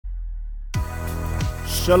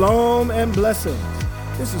Shalom and blessings.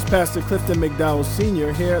 This is Pastor Clifton McDowell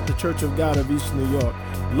Sr. here at the Church of God of East New York,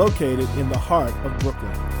 located in the heart of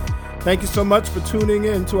Brooklyn. Thank you so much for tuning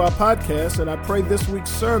in to our podcast, and I pray this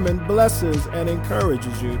week's sermon blesses and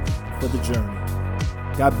encourages you for the journey.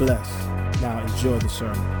 God bless. Now enjoy the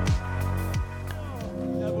sermon.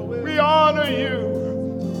 We honor you.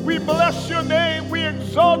 We bless your name. We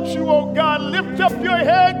exalt you, O God. Lift up your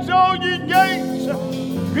heads, O ye gates.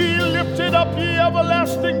 Be lifted up, ye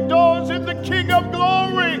everlasting doors, and the King of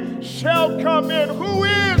glory shall come in. Who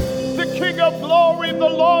is the King of glory? The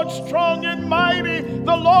Lord strong and mighty,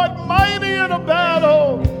 the Lord mighty in a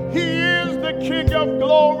battle. He is the King of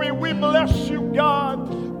glory. We bless you, God.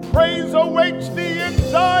 Praise awaits thee in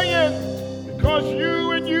Zion, because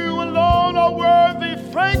you and you alone are worthy.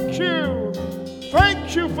 Thank you.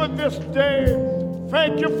 Thank you for this day.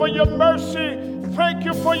 Thank you for your mercy. Thank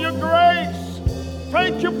you for your grace.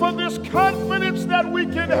 Thank you for this confidence that we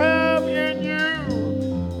can have in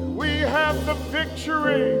you. We have the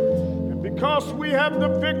victory. And because we have the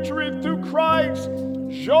victory through Christ,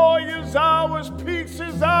 joy is ours, peace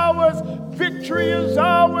is ours, victory is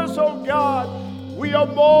ours, oh God. We are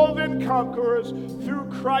more than conquerors through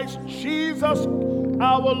Christ Jesus,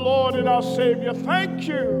 our Lord and our Savior. Thank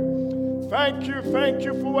you. Thank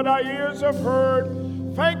you for what our ears have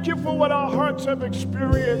heard. Thank you for what our hearts have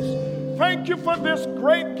experienced. Thank you for this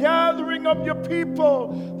great gathering of your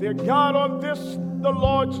people, dear God, on this, the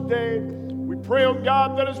Lord's Day. We pray, oh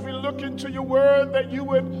God, that as we look into your word, that you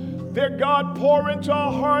would, dear God, pour into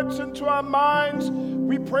our hearts, into our minds.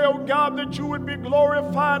 We pray, oh God, that you would be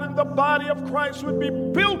glorified and the body of Christ would be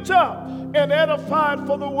built up and edified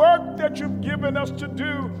for the work that you've given us to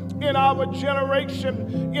do in our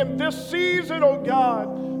generation, in this season, oh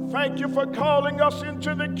God. Thank you for calling us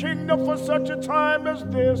into the kingdom for such a time as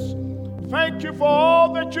this. Thank you for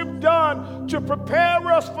all that you've done to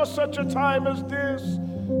prepare us for such a time as this.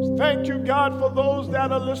 Thank you, God, for those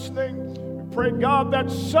that are listening. We pray, God, that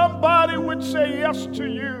somebody would say yes to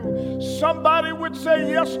you. Somebody would say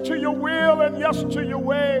yes to your will and yes to your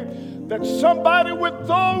way. That somebody would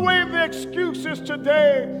throw away the excuses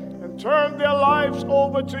today and turn their lives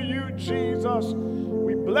over to you, Jesus.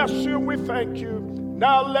 We bless you and we thank you.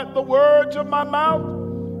 Now let the words of my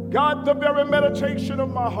mouth, God, the very meditation of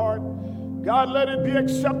my heart, God, let it be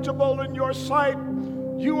acceptable in your sight.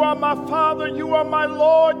 You are my Father, you are my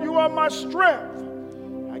Lord, you are my strength.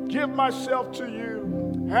 I give myself to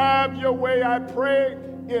you. Have your way, I pray,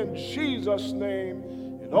 in Jesus' name.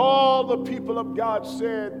 And all the people of God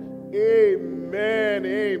said, amen,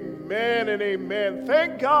 amen, and amen.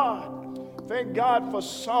 Thank God. Thank God for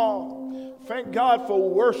song. Thank God for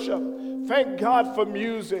worship. Thank God for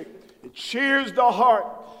music. It cheers the heart.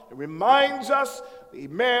 It reminds us,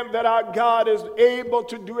 amen, that our God is able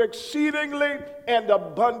to do exceedingly and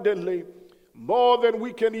abundantly more than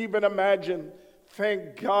we can even imagine.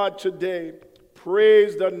 Thank God today.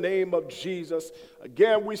 Praise the name of Jesus.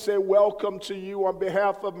 Again, we say welcome to you on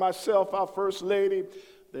behalf of myself, our First Lady,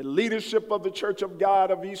 the leadership of the Church of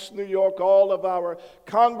God of East New York, all of our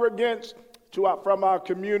congregants from our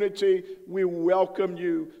community. We welcome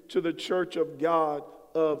you to the Church of God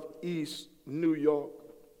of East New York.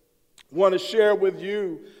 I want to share with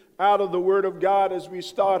you out of the Word of God as we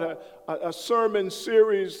start a sermon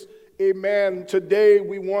series. Amen. Today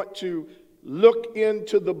we want to look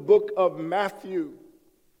into the book of Matthew.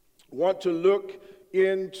 Want to look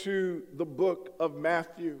into the book of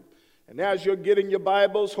Matthew. And as you're getting your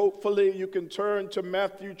Bibles, hopefully you can turn to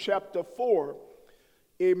Matthew chapter 4.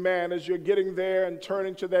 Amen. As you're getting there and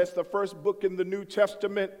turning to that, it's the first book in the New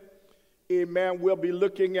Testament. Amen. We'll be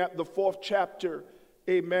looking at the 4th chapter.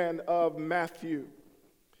 Amen, of Matthew.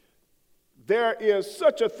 There is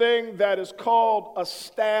such a thing that is called a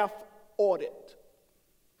staff audit.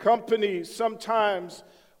 Companies sometimes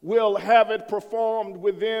will have it performed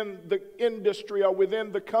within the industry or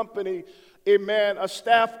within the company. Amen. A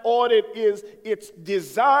staff audit it's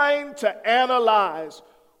designed to analyze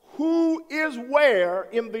who is where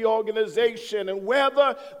in the organization and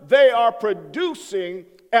whether they are producing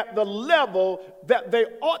at the level that they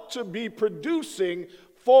ought to be producing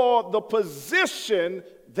for the position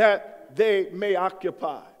that they may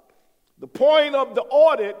occupy. The point of the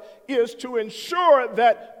audit is to ensure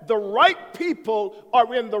that the right people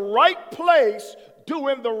are in the right place,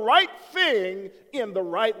 doing the right thing in the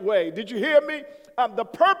right way. Did you hear me? The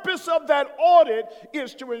purpose of that audit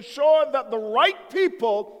is to ensure that the right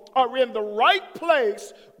people are in the right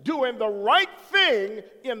place, doing the right thing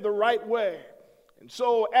in the right way. And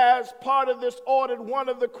so as part of this audit, one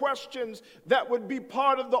of the questions that would be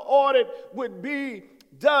part of the audit would be,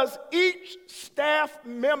 does each staff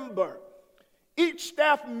member Each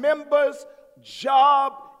staff member's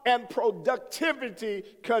job and productivity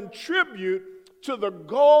contribute to the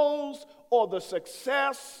goals or the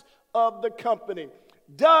success of the company.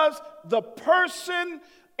 Does the person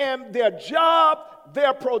and their job,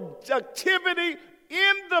 their productivity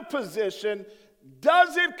in the position,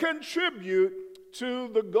 does it contribute to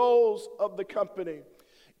the goals of the company?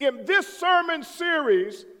 In this sermon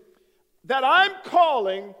series that I'm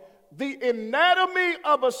calling The Anatomy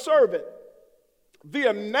of a Servant, the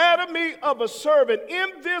anatomy of a servant.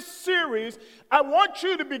 In this series, I want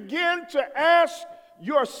you to begin to ask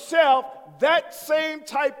yourself that same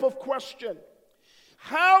type of question.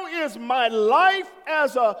 How is my life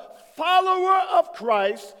as a follower of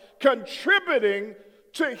Christ contributing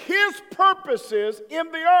to his purposes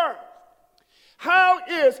in the earth? How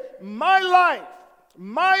is my life,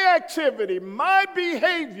 my activity, my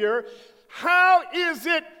behavior, how is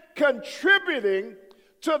it contributing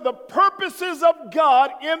to the purposes of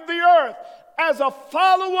God in the earth? As a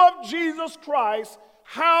follower of Jesus Christ,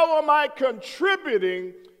 how am I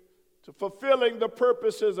contributing to fulfilling the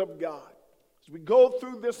purposes of God? As we go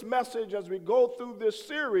through this message, as we go through this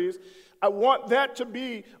series, I want that to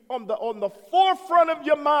be on the forefront of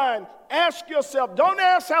your mind. Ask yourself. Don't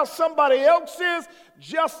ask how somebody else is.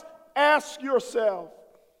 Just ask yourself.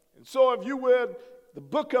 And so if you would, the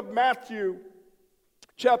book of Matthew,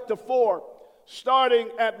 chapter 4, starting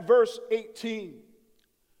at verse 18.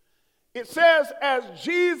 It says, as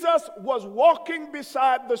Jesus was walking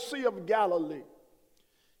beside the Sea of Galilee,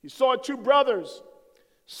 he saw two brothers,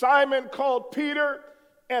 Simon called Peter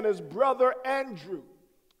and his brother Andrew.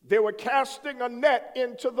 They were casting a net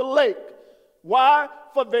into the lake. Why?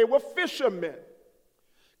 For they were fishermen.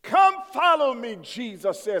 Come follow me,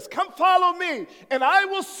 Jesus says. Come follow me, and I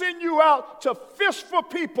will send you out to fish for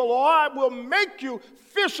people, or I will make you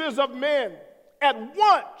fishers of men. At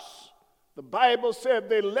once, the Bible said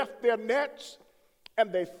they left their nets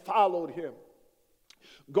and they followed him.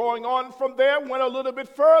 Going on from there, went a little bit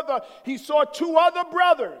further, he saw two other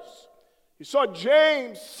brothers. He saw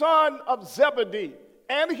James, son of Zebedee,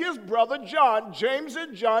 and his brother John, James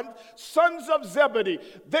and John, sons of Zebedee.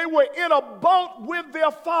 They were in a boat with their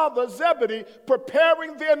father Zebedee,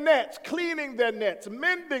 preparing their nets, cleaning their nets,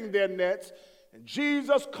 mending their nets. And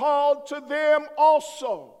Jesus called to them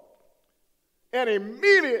also. And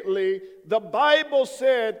immediately the Bible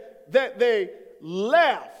said that they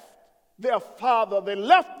left their father. They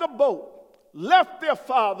left the boat, left their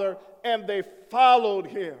father, and they followed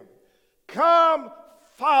him. Come,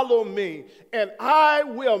 follow me, and I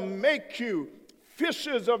will make you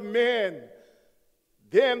fishers of men.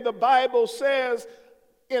 Then the Bible says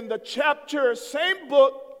in the chapter, same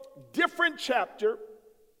book, different chapter,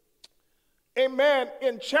 amen,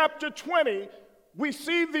 in chapter 20, we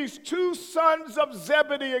see these two sons of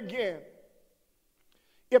Zebedee again.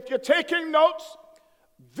 If you're taking notes,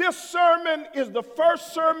 this sermon is the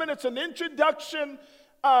first sermon. It's an introduction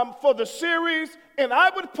for the series, and I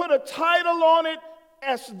would put a title on it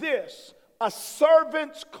as this: A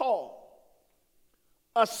Servant's Call.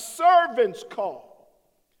 A Servant's Call.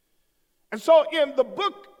 And so in the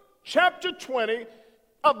book, chapter 20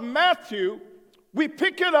 of Matthew, we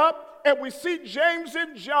pick it up and we see James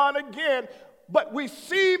and John again, but we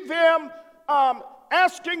see them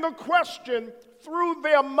asking a question through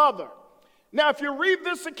their mother. Now, if you read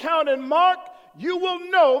this account in Mark, you will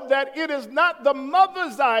know that it is not the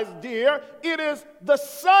mother's idea, it is the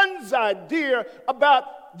son's idea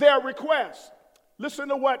about their request. Listen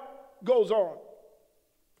to what goes on.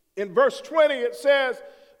 In verse 20, it says,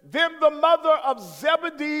 then the mother of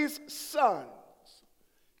Zebedee's sons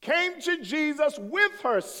came to Jesus with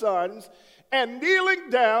her sons, and kneeling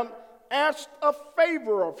down, asked a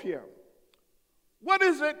favor of him. What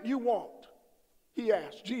is it you want? He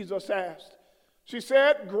asked. Jesus asked. She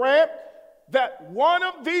said, grant that one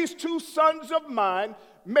of these two sons of mine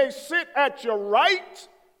may sit at your right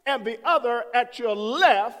and the other at your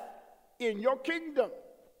left in your kingdom.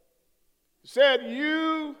 He said,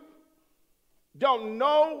 you don't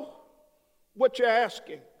know what you're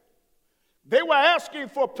asking. They were asking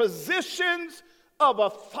for positions of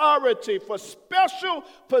authority, for special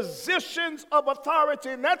positions of authority.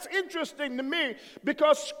 And that's interesting to me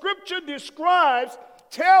because Scripture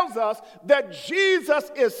tells us that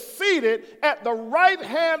Jesus is seated at the right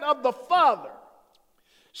hand of the Father.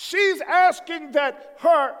 She's asking that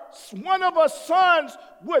one of her sons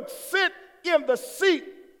would sit in the seat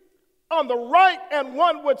on the right and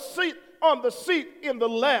one would sit on the seat in the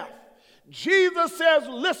left. Jesus says,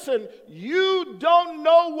 listen, you don't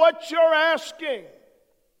know what you're asking.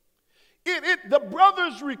 The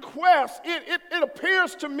brother's request, it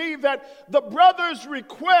appears to me that the brother's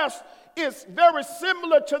request is very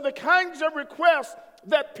similar to the kinds of requests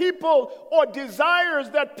that people or desires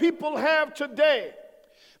that people have today.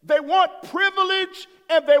 They want privilege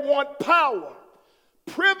and they want power.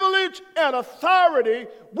 Privilege and authority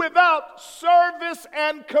without service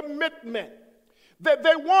and commitment. That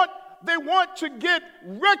they want to get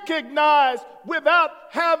recognized without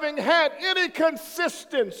having had any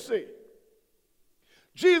consistency.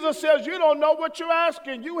 Jesus says, you don't know what you're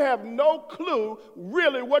asking. You have no clue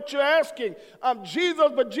really what you're asking. But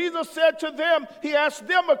Jesus said to them, he asked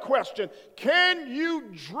them a question. Can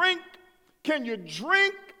you drink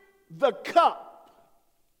the cup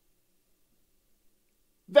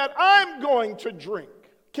that I'm going to drink?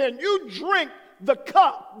 Can you drink the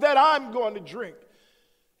cup that I'm going to drink?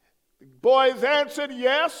 The boys answered,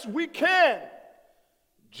 yes, we can.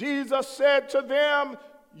 Jesus said to them,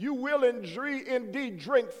 you will indeed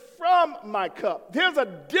drink from my cup. There's a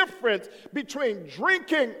difference between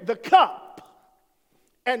drinking the cup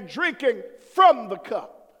and drinking from the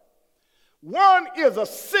cup. One is a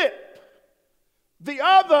sip. The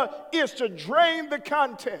other is to drain the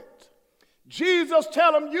content. Jesus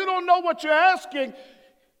tell them, you don't know what you're asking.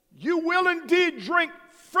 You will indeed drink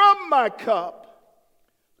from my cup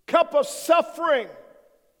of suffering.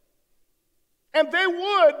 And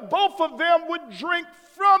both of them would drink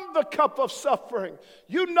from the cup of suffering.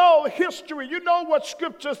 You know history, you know what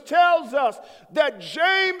scriptures tells us, that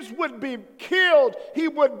James would be killed, he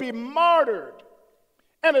would be martyred.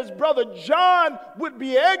 And his brother John would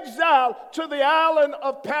be exiled to the island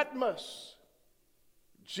of Patmos.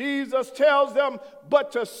 Jesus tells them,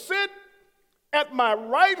 but to sit at my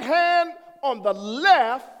right hand on the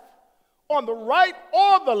left, on the right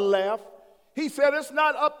or the left, he said, it's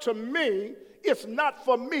not up to me, it's not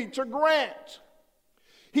for me to grant.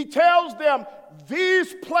 He tells them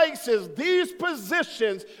these places, these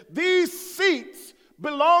positions, these seats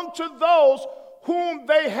belong to those whom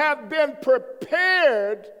they have been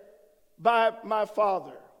prepared by my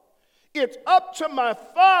Father. It's up to my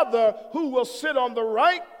Father who will sit on the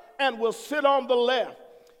right and will sit on the left.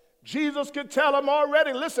 Jesus could tell them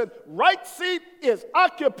already, listen, right seat is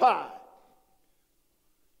occupied.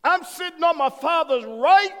 I'm sitting on my Father's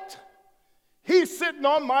right, he's sitting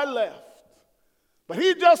on my left. But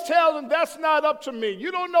he just tells them that's not up to me.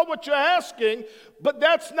 You don't know what you're asking, but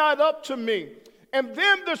that's not up to me. And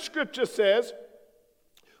then the scripture says,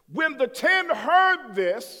 when the 10 heard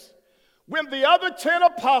this, when the other 10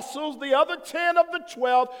 apostles, the other 10 of the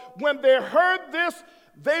 12, when they heard this,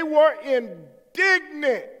 they were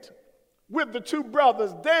indignant with the two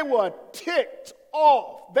brothers. They were ticked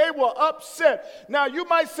off. They were upset. Now you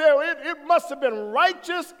might say, it must have been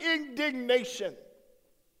righteous indignation.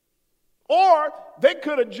 Or they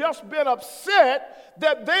could have just been upset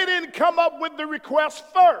that they didn't come up with the request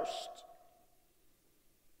first.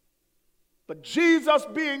 But Jesus,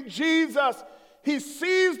 being Jesus, he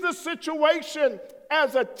sees the situation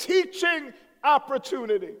as a teaching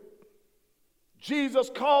opportunity. Jesus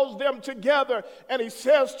calls them together and he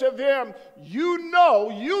says to them, you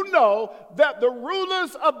know that the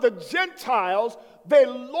rulers of the Gentiles, they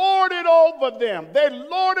lord it over them. They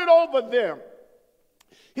lord it over them.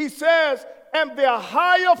 He says, and their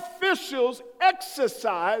high officials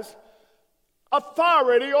exercise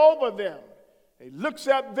authority over them. He looks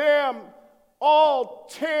at them, all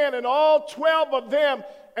 10 and all 12 of them,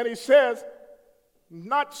 and he says,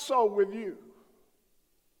 not so with you.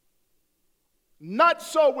 Not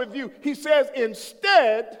so with you. He says,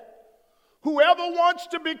 instead, whoever wants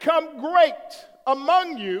to become great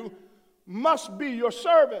among you must be your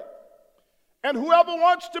servant. And whoever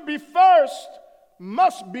wants to be first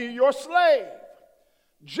must be your slave.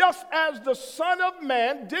 Just as the Son of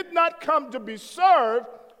Man did not come to be served,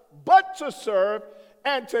 but to serve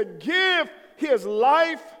and to give his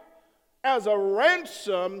life as a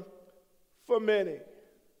ransom for many.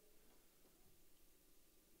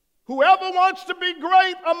 Whoever wants to be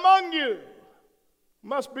great among you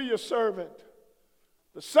must be your servant.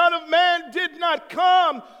 The Son of Man did not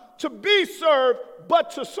come to be served,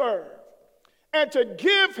 but to serve, and to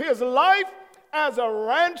give his life as a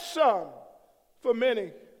ransom for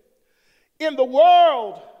many. In the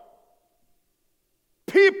world,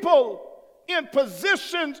 people in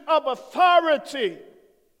positions of authority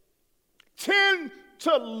tend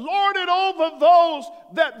to lord it over those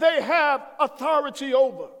that they have authority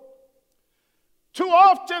over. Too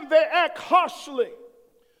often they act harshly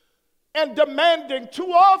and demanding.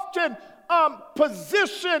 Too often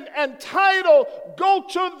position and title go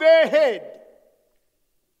to their head.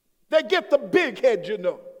 They get the big head, you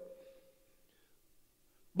know.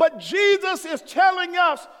 But Jesus is telling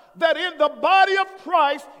us that in the body of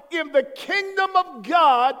Christ, in the kingdom of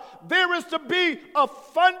God, there is to be a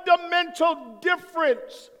fundamental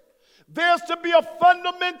difference. There's to be a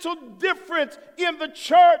fundamental difference in the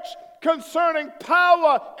church concerning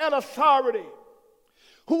power and authority.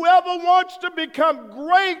 Whoever wants to become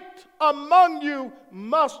great among you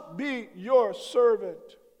must be your servant.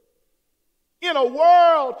 In a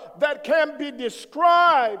world that can be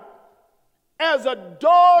described as a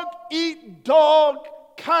dog-eat-dog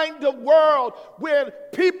kind of world where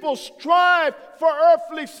people strive for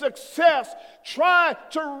earthly success, try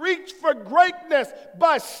to reach for greatness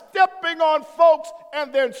by stepping on folks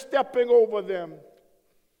and then stepping over them.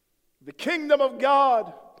 The kingdom of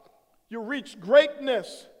God, you reach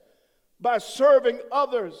greatness by serving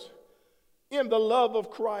others in the love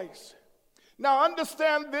of Christ. Now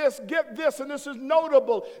understand this, get this, and this is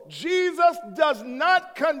notable. Jesus does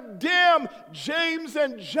not condemn James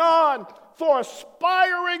and John for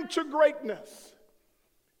aspiring to greatness,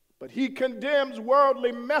 but he condemns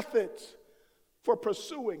worldly methods for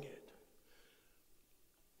pursuing it.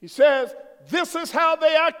 He says, this is how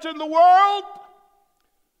they act in the world.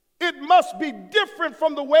 It must be different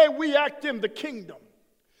from the way we act in the kingdom.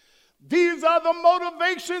 These are the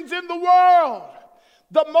motivations in the world.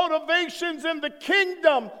 The motivations in the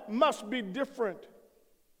kingdom must be different.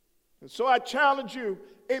 And so I challenge you,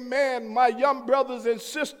 amen, my young brothers and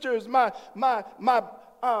sisters, my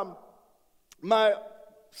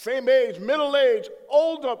same age, middle age,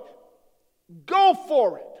 older, go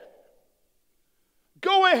for it.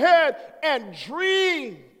 Go ahead and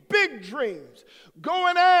dream big dreams.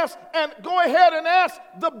 Go ahead and ask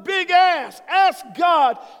the big ask. Ask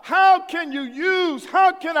God, how can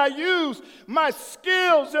I use my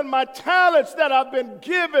skills and my talents that I've been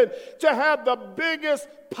given to have the biggest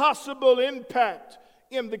possible impact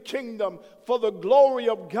in the kingdom for the glory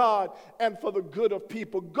of God and for the good of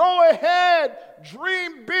people? Go ahead,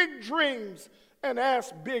 dream big dreams and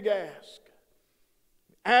ask big ask.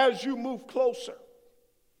 As you move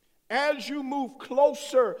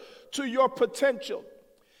closer to your potential,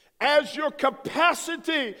 as your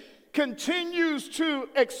capacity continues to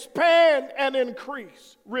expand and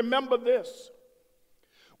increase, remember this.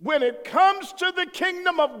 When it comes to the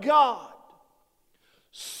kingdom of God,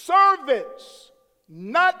 servants,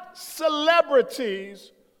 not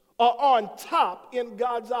celebrities, are on top in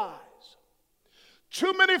God's eyes.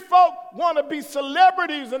 Too many folk want to be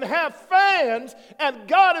celebrities and have fans, and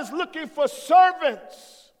God is looking for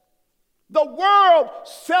servants. The world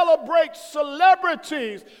celebrates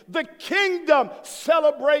celebrities. The kingdom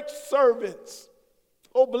celebrates servants.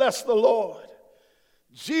 Oh, bless the Lord.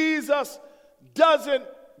 Jesus doesn't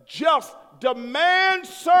just demand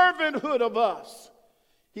servanthood of us.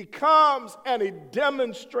 He comes and he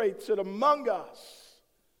demonstrates it among us.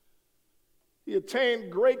 He attained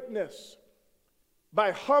greatness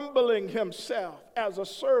by humbling himself as a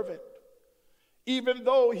servant. Even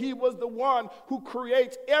though he was the one who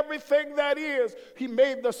creates everything that is. He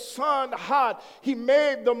made the sun hot. He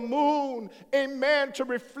made the moon, amen, to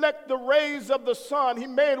reflect the rays of the sun. He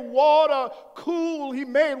made water cool. He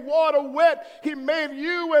made water wet. He made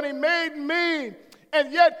you and he made me.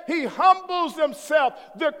 And yet he humbles himself.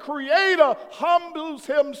 The Creator humbles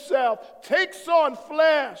himself, takes on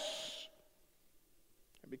flesh,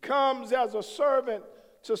 and becomes as a servant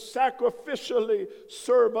to sacrificially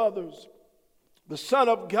serve others. The Son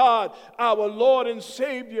of God, our Lord and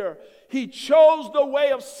Savior, he chose the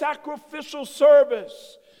way of sacrificial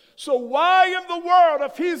service. So why in the world,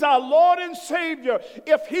 if he's our Lord and Savior,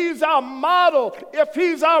 if he's our model, if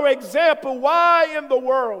he's our example, why in the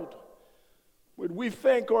world would we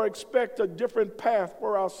think or expect a different path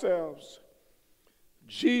for ourselves?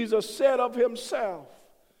 Jesus said of himself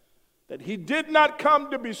that he did not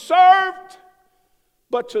come to be served,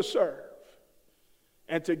 but to serve,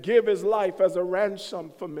 and to give his life as a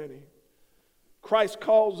ransom for many. Christ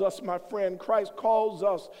calls us, my friend, Christ calls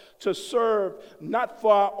us to serve not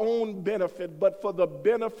for our own benefit, but for the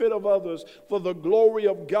benefit of others, for the glory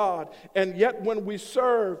of God. And yet when we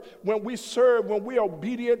serve, when we are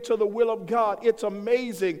obedient to the will of God, it's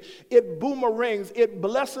amazing. It boomerangs, it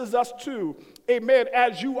blesses us too. Amen.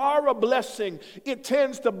 As you are a blessing, it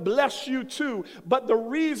tends to bless you too. But the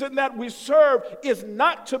reason that we serve is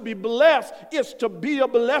not to be blessed, it's to be a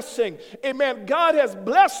blessing. Amen. God has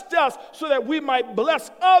blessed us so that we might bless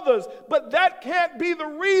others, but that can't be the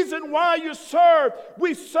reason why you serve.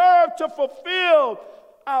 We serve to fulfill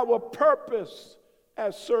our purpose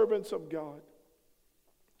as servants of God.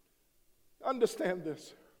 Understand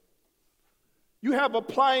this. You have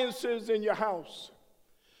appliances in your house.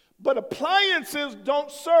 But appliances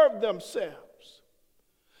don't serve themselves.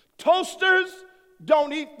 Toasters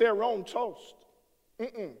don't eat their own toast.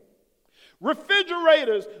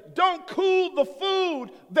 Refrigerators don't cool the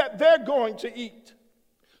food that they're going to eat.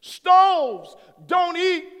 Stoves don't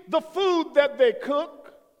eat the food that they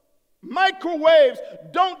cook. Microwaves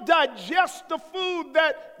don't digest the food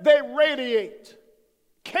that they radiate.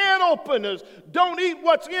 Can openers don't eat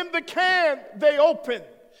what's in the can they open.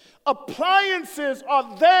 Appliances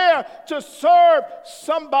are there to serve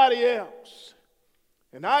somebody else.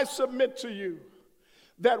 And I submit to you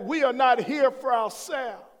that we are not here for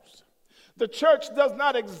ourselves. The church does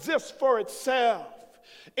not exist for itself.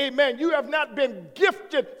 Amen. You have not been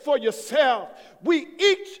gifted for yourself. We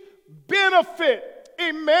each benefit,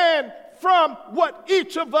 amen, from what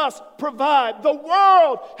each of us provide. The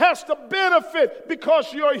world has to benefit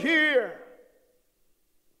because you're here.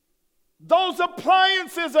 Those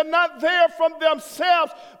appliances are not there from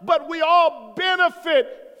themselves, but we all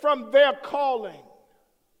benefit from their calling.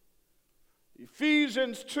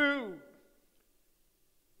 Ephesians 2,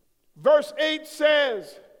 verse 8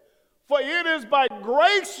 says, "For it is by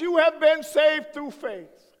grace you have been saved through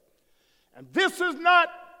faith. And this is not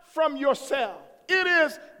from yourself. It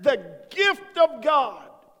is the gift of God."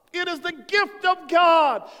 It is the gift of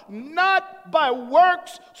God, not by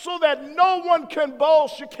works, so that no one can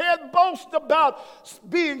boast. You can't boast about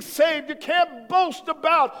being saved. You can't boast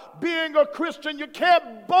about being a Christian. You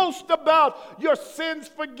can't boast about your sins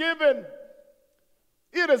forgiven.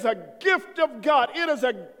 It is a gift of God. It is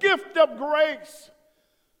a gift of grace.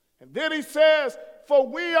 And then he says, "For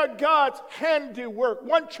we are God's handiwork."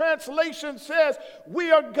 One translation says,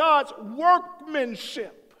 "We are God's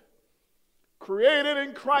workmanship, created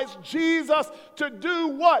in Christ Jesus to do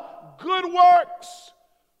what? Good works,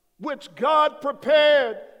 which God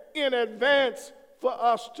prepared in advance for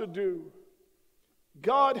us to do."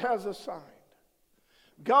 God has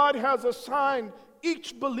assigned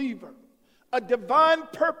each believer a divine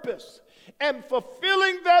purpose, and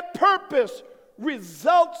fulfilling that purpose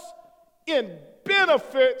results in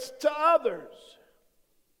benefits to others.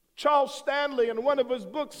 Charles Stanley, in one of his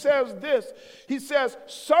books, says this. He says,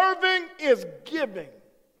 "Serving is giving,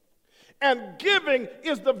 and giving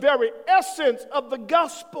is the very essence of the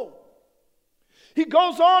gospel." He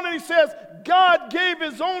goes on and he says, God gave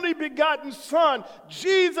his only begotten Son.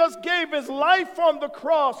 Jesus gave his life on the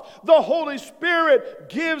cross. The Holy Spirit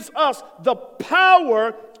gives us the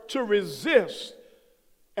power to resist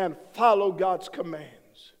and follow God's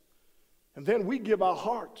commands. And then we give our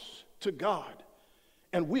hearts to God.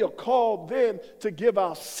 And we are called then to give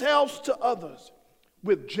ourselves to others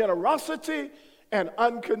with generosity and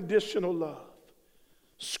unconditional love.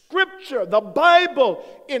 Scripture, the Bible,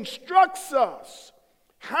 instructs us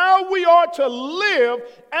how we are to live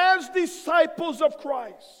as disciples of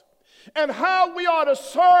Christ and how we are to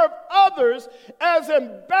serve others as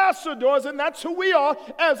ambassadors, and that's who we are,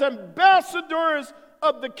 as ambassadors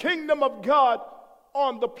of the kingdom of God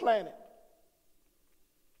on the planet.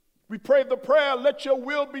 We pray the prayer, "Let your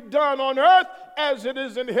will be done on earth as it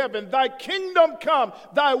is in heaven. Thy kingdom come,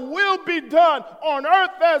 thy will be done on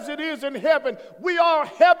earth as it is in heaven." We are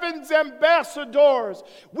heaven's ambassadors.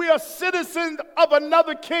 We are citizens of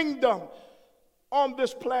another kingdom on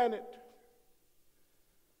this planet.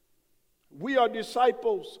 We are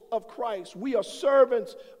disciples of Christ. We are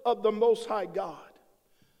servants of the Most High God.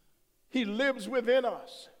 He lives within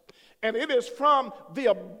us. And it is from the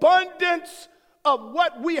abundance of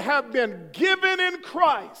what we have been given in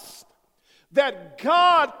Christ that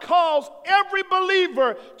God calls every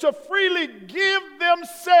believer to freely give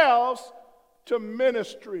themselves to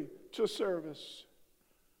ministry, to service.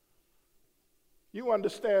 You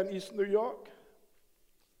understand, East New York?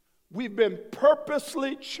 We've been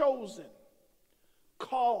purposely chosen,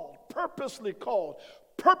 purposely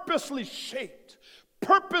shaped,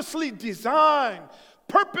 purposely designed,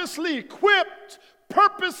 purposely equipped,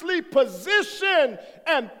 purposely positioned,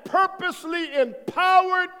 and purposely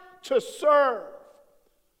empowered to serve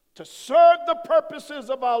the purposes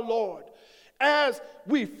of our Lord as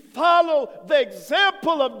we follow the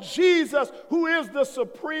example of Jesus, who is the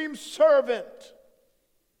supreme servant.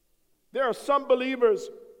 There are some believers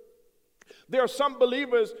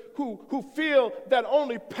who feel that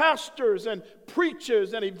only pastors and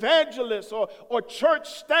preachers and evangelists or church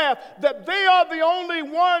staff, that they are the only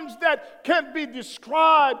ones that can be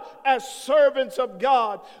described as servants of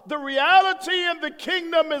God. The reality in the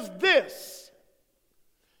kingdom is this: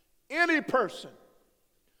 any person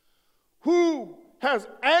who has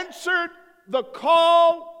answered the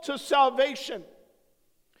call to salvation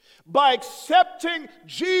by accepting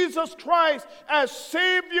Jesus Christ as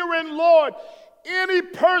Savior and Lord, any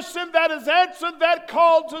person that has answered that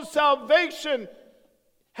call to salvation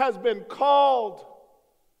has been called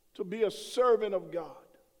to be a servant of God.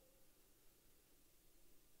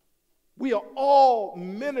 We are all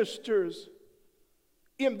ministers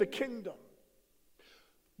in the kingdom.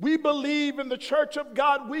 We believe in the church of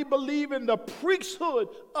God. We believe in the priesthood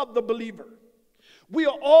of the believer. We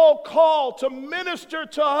are all called to minister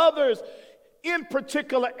to others in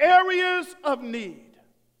particular areas of need,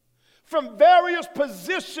 from various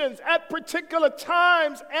positions at particular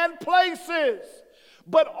times and places,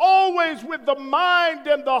 but always with the mind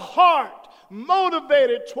and the heart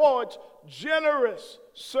motivated towards generous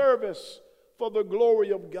service for the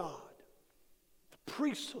glory of God. The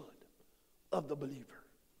priesthood of the believer.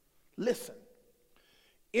 Listen,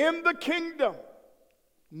 in the kingdom,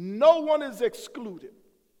 no one is excluded.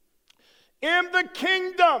 In the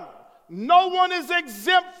kingdom, no one is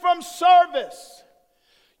exempt from service.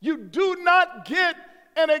 You do not get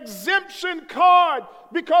an exemption card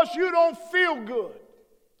because you don't feel good,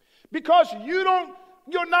 because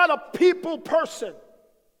you're not a people person.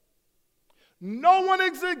 No one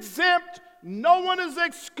is exempt, no one is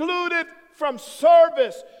excluded from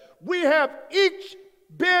service. We have each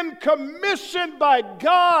been commissioned by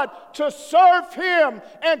God to serve Him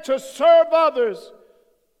and to serve others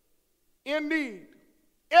in need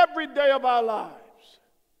every day of our lives.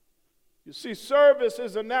 You see, service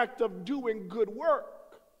is an act of doing good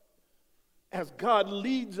work as God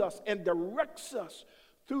leads us and directs us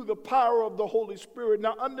through the power of the Holy Spirit.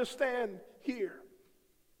 Now understand here,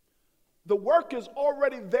 the work is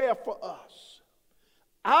already there for us.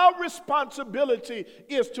 Our responsibility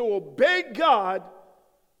is to obey God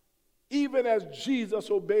even as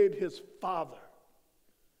Jesus obeyed His Father.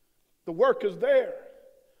 The work is there.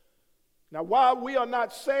 Now, while we are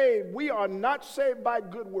not saved by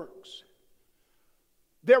good works.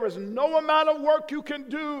 There is no amount of work you can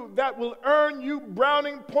do that will earn you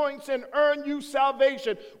browning points and earn you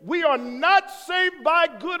salvation. We are not saved by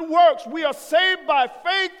good works. We are saved by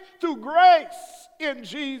faith through grace in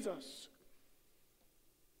Jesus.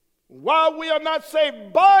 While we are not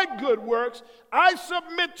saved by good works, I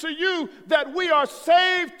submit to you that we are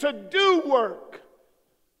saved to do work,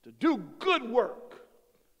 to do good work.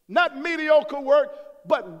 Not mediocre work,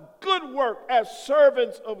 but good work as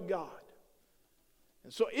servants of God.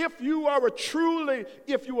 And so if you are truly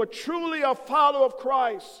a follower of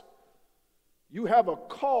Christ, you have a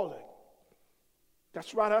calling.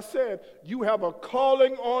 That's right, I said, you have a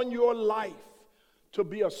calling on your life to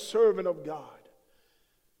be a servant of God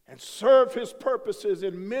and serve His purposes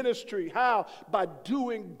in ministry. How? By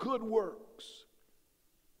doing good works.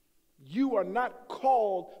 You are not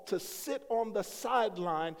called to sit on the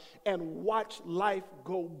sideline and watch life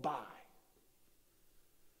go by.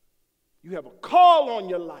 You have a call on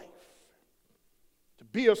your life to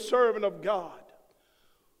be a servant of God.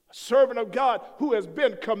 A servant of God who has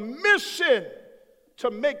been commissioned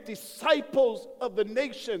to make disciples of the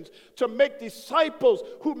nations, to make disciples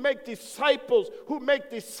who make disciples who make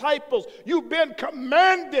disciples. You've been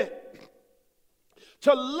commanded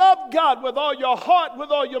to love God with all your heart, with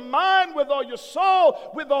all your mind, with all your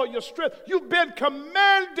soul, with all your strength. You've been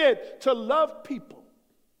commanded to love people.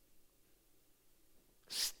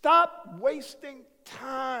 Stop wasting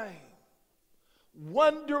time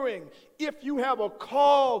wondering if you have a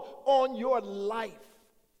call on your life.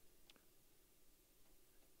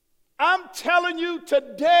 I'm telling you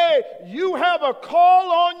today, you have a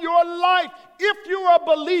call on your life. If you're a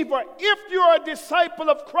believer, if you're a disciple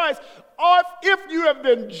of Christ, or if you have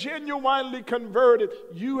been genuinely converted,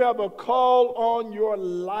 you have a call on your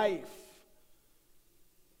life.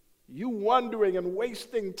 You wondering and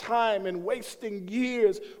wasting time and wasting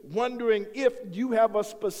years wondering if you have a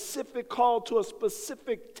specific call to a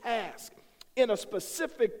specific task in a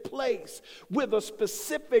specific place with a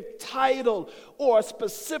specific title or a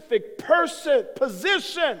specific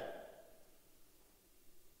position.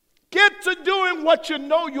 Get to doing what you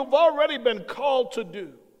know you've already been called to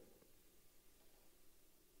do.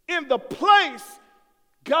 In the place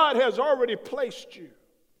God has already placed you.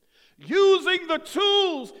 Using the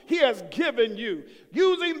tools He has given you.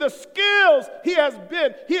 Using the skills He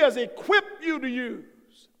has equipped you to use.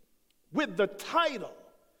 With the title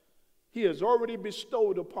He has already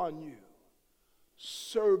bestowed upon you.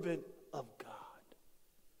 Servant of God.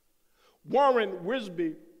 Warren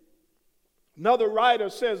Wiersbe, another writer,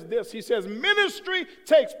 says this. He says, ministry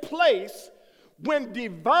takes place when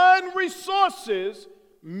divine resources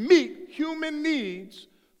meet human needs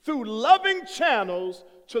through loving channels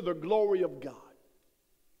to the glory of God.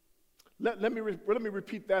 Let me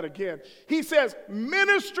repeat that again. He says,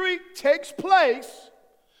 ministry takes place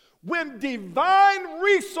when divine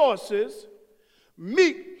resources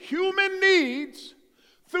meet human needs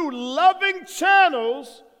through loving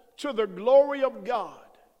channels to the glory of God.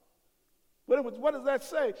 What does that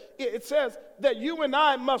say? It says that you and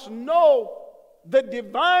I must know the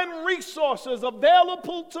divine resources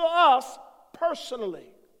available to us personally.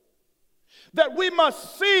 That we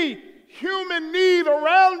must see human need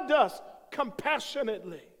around us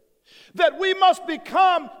compassionately. That we must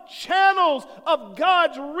become channels of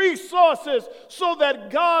God's resources so that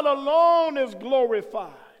God alone is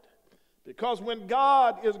glorified. Because when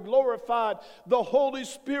God is glorified, the Holy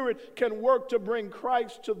Spirit can work to bring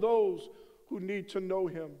Christ to those who need to know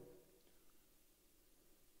him.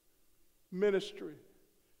 Ministry.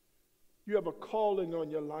 You have a calling on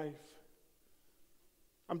your life.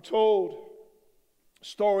 I'm told a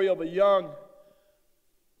story of a young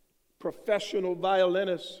professional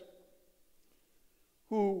violinist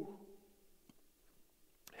who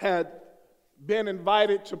had been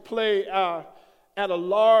invited to play at a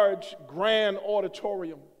large grand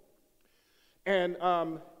auditorium. And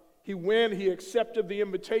he accepted the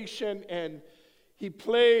invitation, and he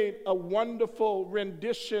played a wonderful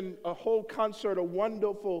rendition, a whole concert, a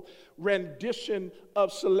wonderful rendition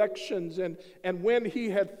of selections. And when he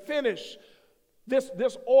had finished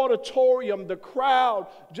this auditorium, the crowd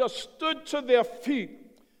just stood to their feet,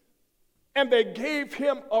 and they gave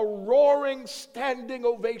him a roaring standing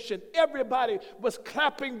ovation. Everybody was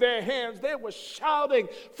clapping their hands. They were shouting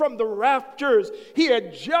from the rafters. He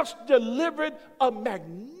had just delivered a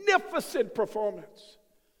magnificent performance.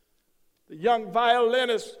 The young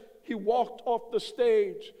violinist, he walked off the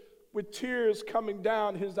stage with tears coming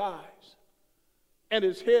down his eyes and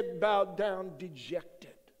his head bowed down,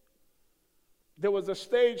 dejected. There was a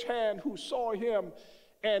stagehand who saw him,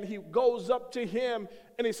 and he goes up to him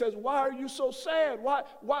and he says, "Why are you so sad? Why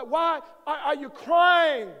are you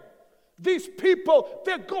crying? These people,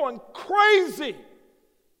 they're going crazy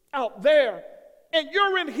out there, and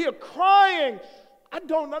you're in here crying. I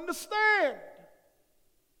don't understand."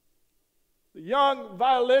 The young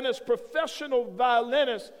violinist, professional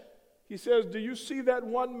violinist, he says, "Do you see that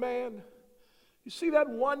one man? You see that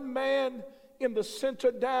one man in the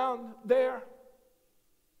center down there?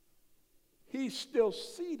 He's still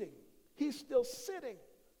seating. He's still sitting."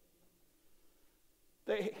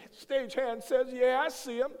 The stagehand says, "Yeah, I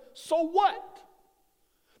see him. So what?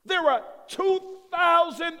 There are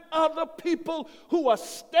 2,000 other people who are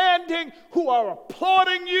standing, who are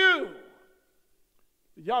applauding you."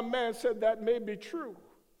 The young man said, "That may be true,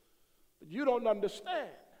 but you don't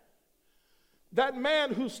understand. That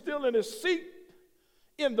man who's still in his seat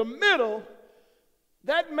in the middle,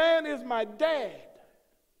 that man is my dad.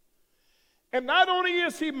 And not only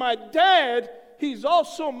is he my dad, he's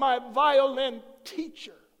also my violin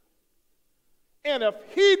teacher. And if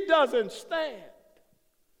he doesn't stand,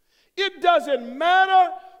 it doesn't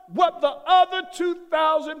matter what the other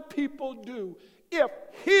 2,000 people do. If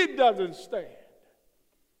he doesn't stand,"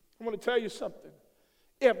 I'm going to tell you something.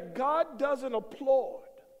 If God doesn't applaud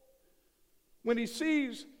when he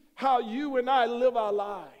sees how you and I live our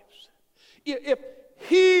lives, if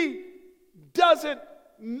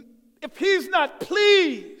he's not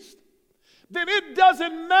pleased, then it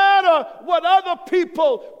doesn't matter what other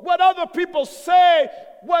people say,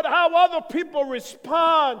 how other people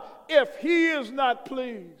respond. If he is not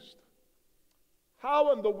pleased,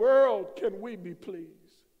 how in the world can we be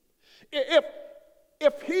pleased?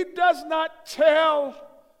 If he does not tell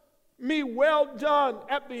me, "Well done,"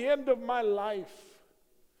 at the end of my life,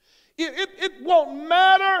 it won't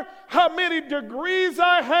matter how many degrees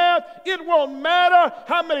I have. It won't matter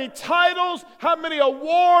how many titles, how many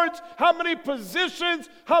awards, how many positions,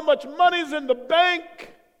 how much money's in the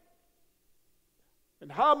bank,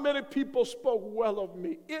 and how many people spoke well of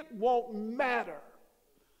me. It won't matter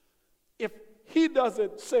if he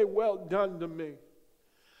doesn't say, "Well done" to me.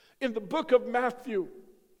 In the book of Matthew,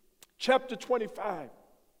 chapter 25,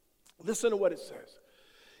 listen to what it says.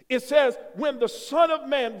 It says, when the Son of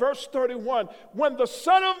Man, verse 31, when the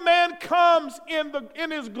Son of Man comes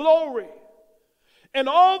in his glory, and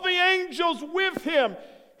all the angels with him,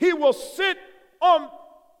 he will sit on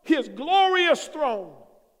his glorious throne.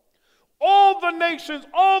 All the nations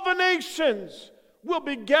will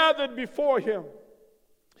be gathered before him.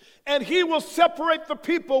 And he will separate the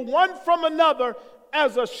people one from another,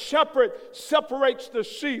 as a shepherd separates the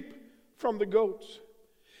sheep from the goats.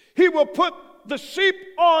 He will put the sheep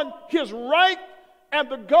on his right and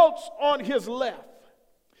the goats on his left.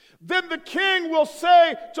 Then the king will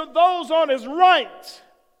say to those on his right,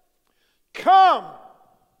 "Come,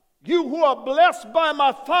 you who are blessed by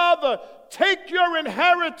my Father, take your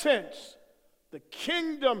inheritance, the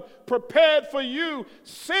kingdom prepared for you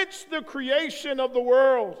since the creation of the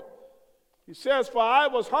world." He says, for I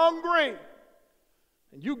was hungry,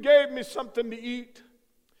 and you gave me something to eat.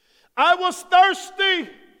 I was thirsty,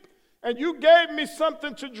 and you gave me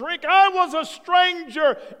something to drink. I was a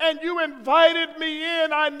stranger, and you invited me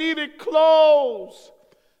in. I needed clothes,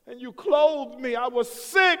 and you clothed me. I was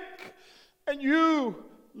sick, and you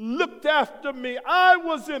looked after me. I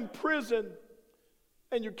was in prison,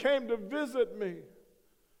 and you came to visit me.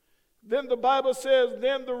 Then the Bible says,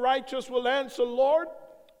 then the righteous will answer, Lord,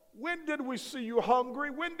 when did we see you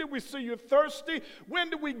hungry? When did we see you thirsty? When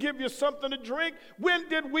did we give you something to drink? When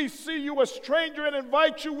did we see you a stranger and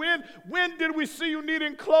invite you in? When did we see you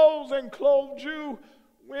needing clothes and clothed you?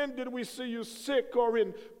 When did we see you sick or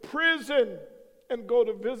in prison and go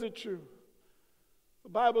to visit you? The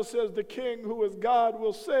Bible says the King who is God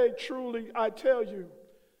will say, truly, I tell you,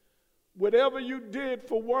 whatever you did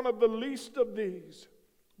for one of the least of these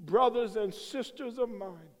brothers and sisters of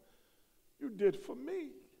mine, you did for me.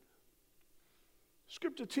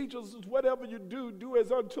 Scripture teaches us whatever you do, do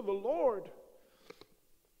as unto the Lord.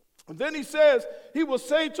 And then he says, he will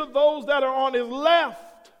say to those that are on his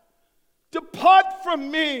left, depart from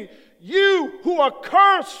me, you who are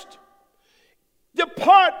cursed.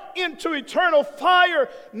 Depart into eternal fire,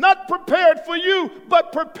 not prepared for you,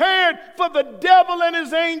 but prepared for the devil and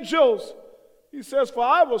his angels. He says, for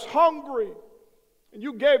I was hungry, and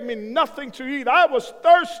you gave me nothing to eat. I was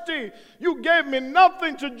thirsty. You gave me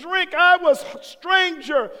nothing to drink. I was a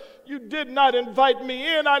stranger. You did not invite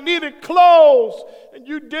me in. I needed clothes, and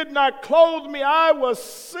you did not clothe me. I was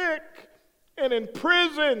sick and in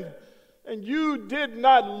prison, and you did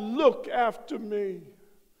not look after me.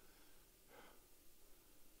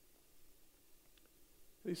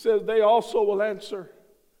 He says, they also will answer,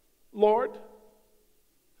 Lord,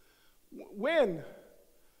 when?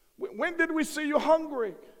 When did we see you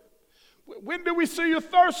hungry? When did we see you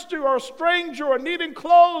thirsty or a stranger or needing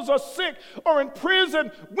clothes or sick or in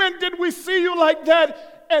prison? When did we see you like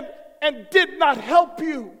that and did not help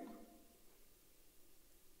you?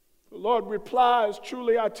 The Lord replies,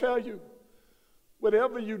 truly I tell you,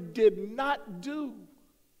 whatever you did not do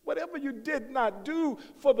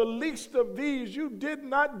for the least of these, you did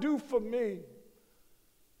not do for me.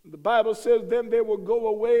 The Bible says, then they will go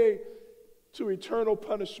away to eternal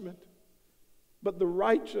punishment, but the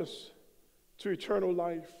righteous to eternal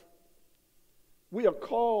life. We are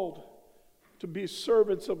called to be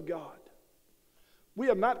servants of God. We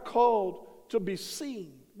are not called to be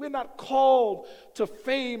seen. We're not called to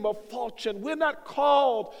fame or fortune. We're not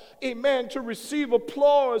called, amen, to receive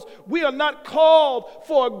applause. We are not called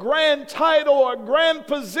for a grand title or a grand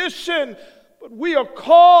position, but we are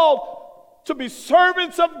called to be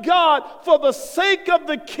servants of God for the sake of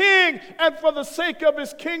the King and for the sake of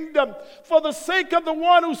his kingdom, for the sake of the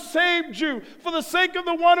one who saved you, for the sake of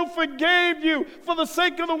the one who forgave you, for the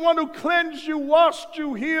sake of the one who cleansed you, washed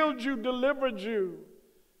you, healed you, delivered you,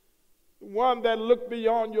 the one that looked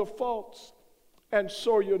beyond your faults and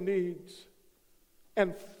saw your needs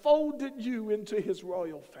and folded you into his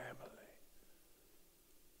royal family.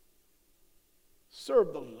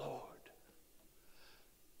 Serve the Lord.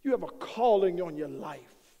 You have a calling on your life.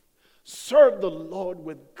 Serve the Lord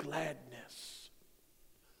with gladness.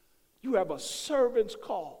 You have a servant's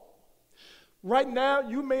call. Right now,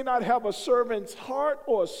 you may not have a servant's heart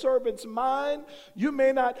or a servant's mind. You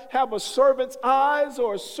may not have a servant's eyes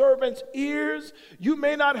or a servant's ears. You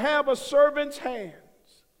may not have a servant's hands.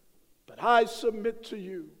 But I submit to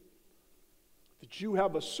you that you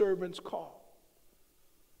have a servant's call.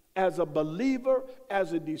 As a believer,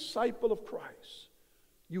 as a disciple of Christ,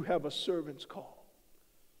 you have a servant's call.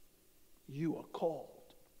 You are called.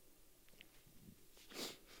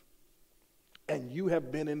 And you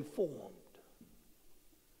have been informed.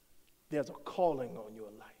 There's a calling on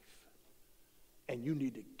your life. And you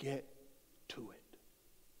need to get to it.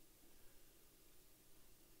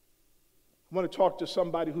 I want to talk to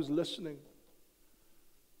somebody who's listening.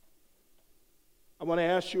 I want to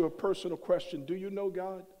ask you a personal question. Do you know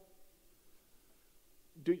God?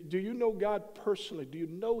 Do you know God personally? Do you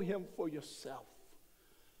know him for yourself?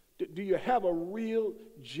 Do you have a real,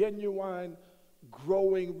 genuine,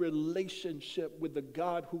 growing relationship with the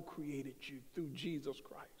God who created you through Jesus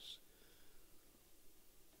Christ?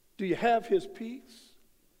 Do you have his peace?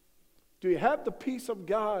 Do you have the peace of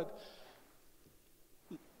God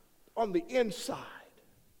on the inside?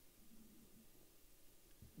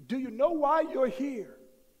 Do you know why you're here?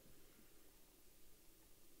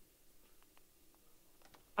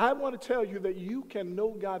 I want to tell you that you can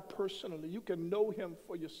know God personally. You can know him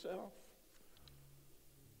for yourself.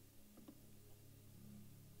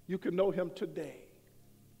 You can know him today.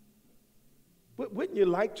 Wouldn't you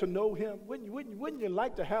like to know him? Wouldn't you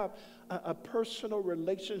like to have a personal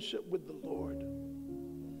relationship with the Lord?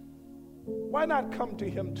 Why not come to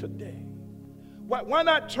him today? Why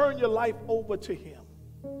not turn your life over to him?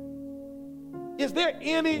 Is there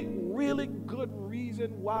any really good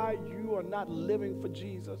reason why you are not living for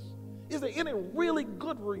Jesus? Is there any really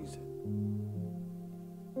good reason?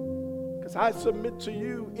 Because I submit to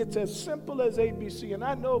you, it's as simple as ABC. And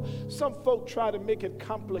I know some folk try to make it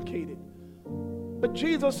complicated. But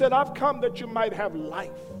Jesus said, I've come that you might have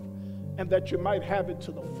life and that you might have it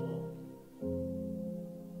to the full.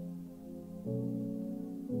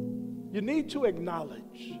 You need to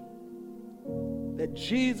acknowledge that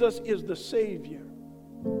Jesus is the Savior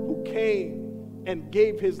who came and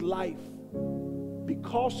gave his life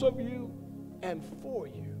because of you and for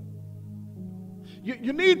you.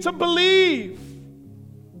 You need to believe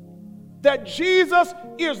that Jesus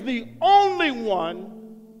is the only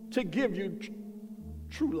one to give you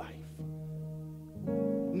true life.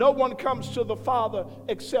 No one comes to the Father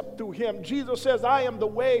except through him. Jesus says, I am the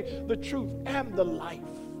way, the truth, and the life.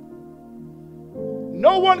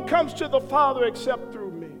 No one comes to the Father except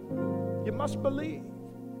through me. You must believe.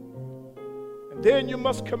 And then you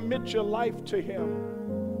must commit your life to him.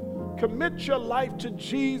 Commit your life to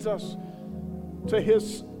Jesus,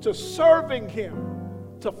 to serving him,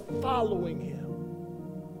 to following him.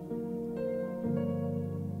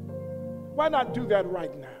 Why not do that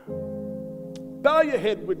right now? Bow your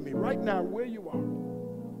head with me right now where you are.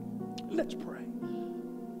 Let's pray.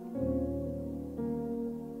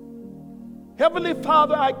 Heavenly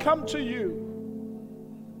Father, I come to you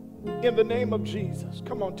in the name of Jesus.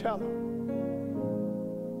 Come on, tell him.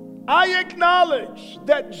 I acknowledge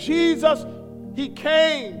that Jesus, he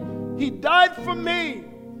came. He died for me.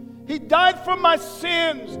 He died for my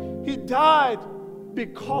sins. He died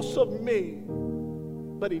because of me.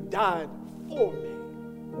 But he died for me.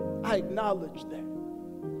 I acknowledge that.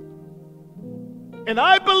 And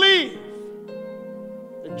I believe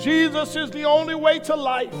that Jesus is the only way to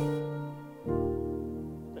life.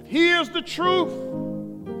 That he is the truth.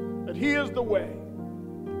 That he is the way.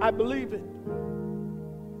 I believe it.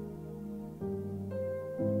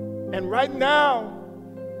 And right now,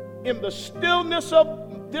 in the stillness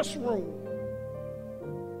of this room,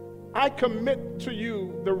 I commit to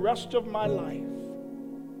you the rest of my life.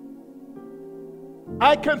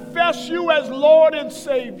 I confess you as Lord and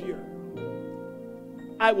Savior.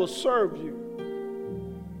 I will serve you.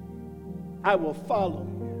 I will follow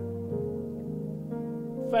you.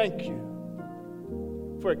 Thank you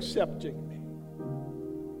for accepting me.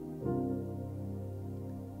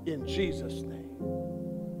 In Jesus' name,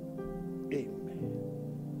 amen.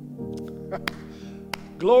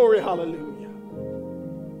 Glory, hallelujah.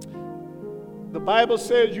 The Bible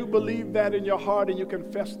says you believe that in your heart and you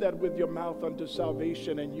confess that with your mouth unto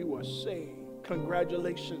salvation and you are saved.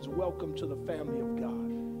 Congratulations. Welcome to the family of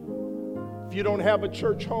God. If you don't have a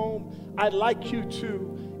church home, I'd like you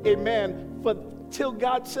to, amen, but till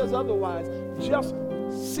God says otherwise, just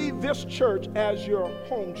see this church as your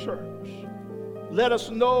home church. Let us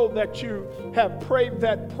know that you have prayed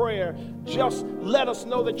that prayer. Just let us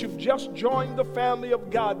know that you've just joined the family of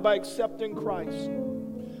God by accepting Christ.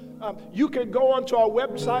 You can go onto our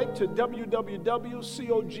website to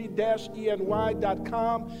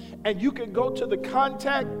www.cog-eny.com and you can go to the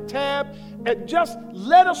contact tab and just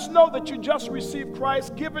let us know that you just received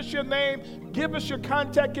Christ. Give us your name, give us your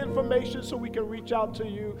contact information so we can reach out to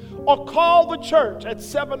you. Or call the church at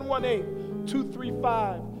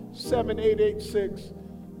 718-235-7886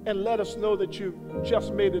 and let us know that you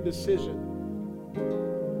just made a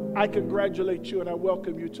decision. I congratulate you and I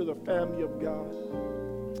welcome you to the family of God.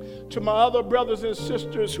 To my other brothers and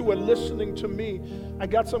sisters who are listening to me, I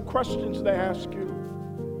got some questions to ask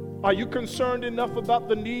you. Are you concerned enough about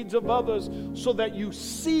the needs of others so that you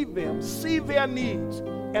see them, see their needs,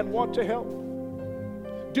 and want to help?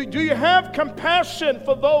 Do you have compassion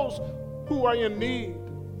for those who are in need?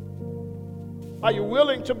 Are you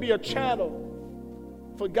willing to be a channel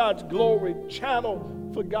for God's glory, channel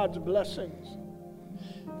for God's blessings?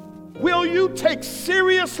 Will you take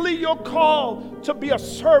seriously your call to be a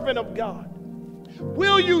servant of God?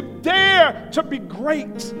 Will you dare to be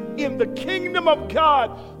great in the kingdom of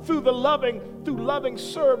God through loving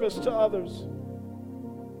service to others?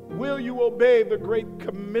 Will you obey the great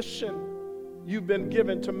commission you've been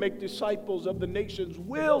given to make disciples of the nations?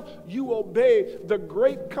 Will you obey the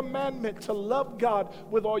great commandment to love God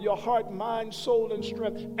with all your heart, mind, soul, and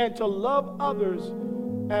strength, and to love others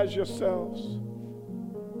as yourselves?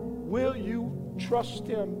 Will you trust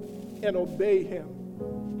him and obey him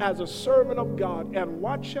as a servant of God and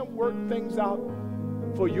watch him work things out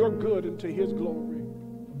for your good and to his glory.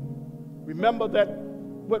 Remember that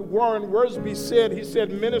what Warren Wiersbe said. He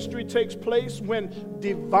said ministry takes place when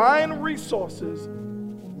divine resources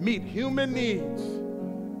meet human needs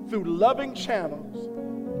through loving channels.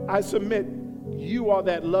 I submit you are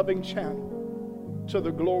that loving channel to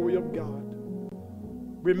the glory of God.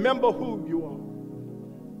 Remember who you are.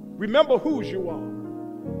 Remember whose you are.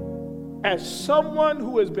 As someone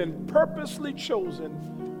who has been purposely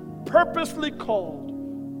chosen, purposely called,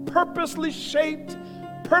 purposely shaped,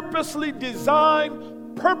 purposely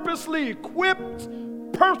designed, purposely equipped,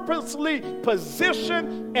 purposely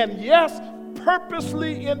positioned, and yes,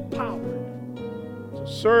 purposely empowered to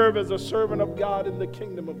serve as a servant of God in the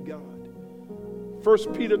kingdom of God.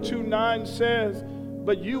 1 Peter 2:9 says,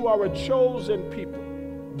 but you are a chosen people,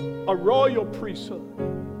 a royal priesthood,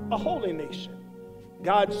 a holy nation,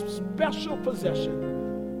 God's special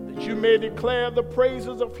possession, that you may declare the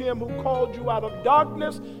praises of him who called you out of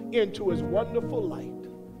darkness into his wonderful light.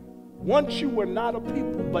 Once you were not a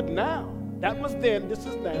people, but now, that was then, this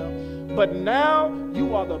is now, but now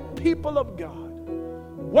you are the people of God.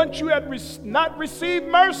 Once you had not received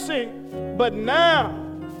mercy, but now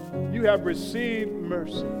you have received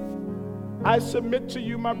mercy. I submit to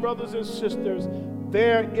you, my brothers and sisters,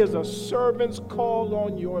 there is a servant's call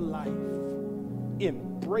on your life.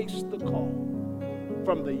 Embrace the call.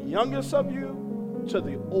 From the youngest of you to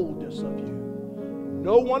the oldest of you.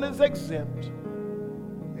 No one is exempt.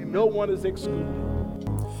 No one is excluded.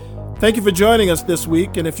 Thank you for joining us this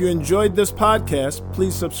week. And if you enjoyed this podcast,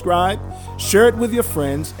 please subscribe, share it with your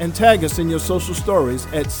friends, and tag us in your social stories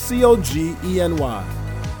at COGENY.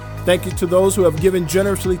 Thank you to those who have given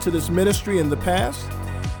generously to this ministry in the past.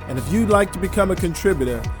 And if you'd like to become a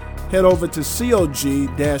contributor, head over to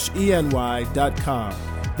cog-eny.com.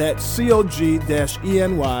 That's cog-eny.com.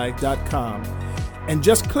 And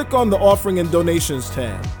just click on the offering and donations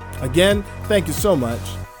tab. Again, thank you so much.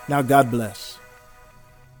 Now God bless.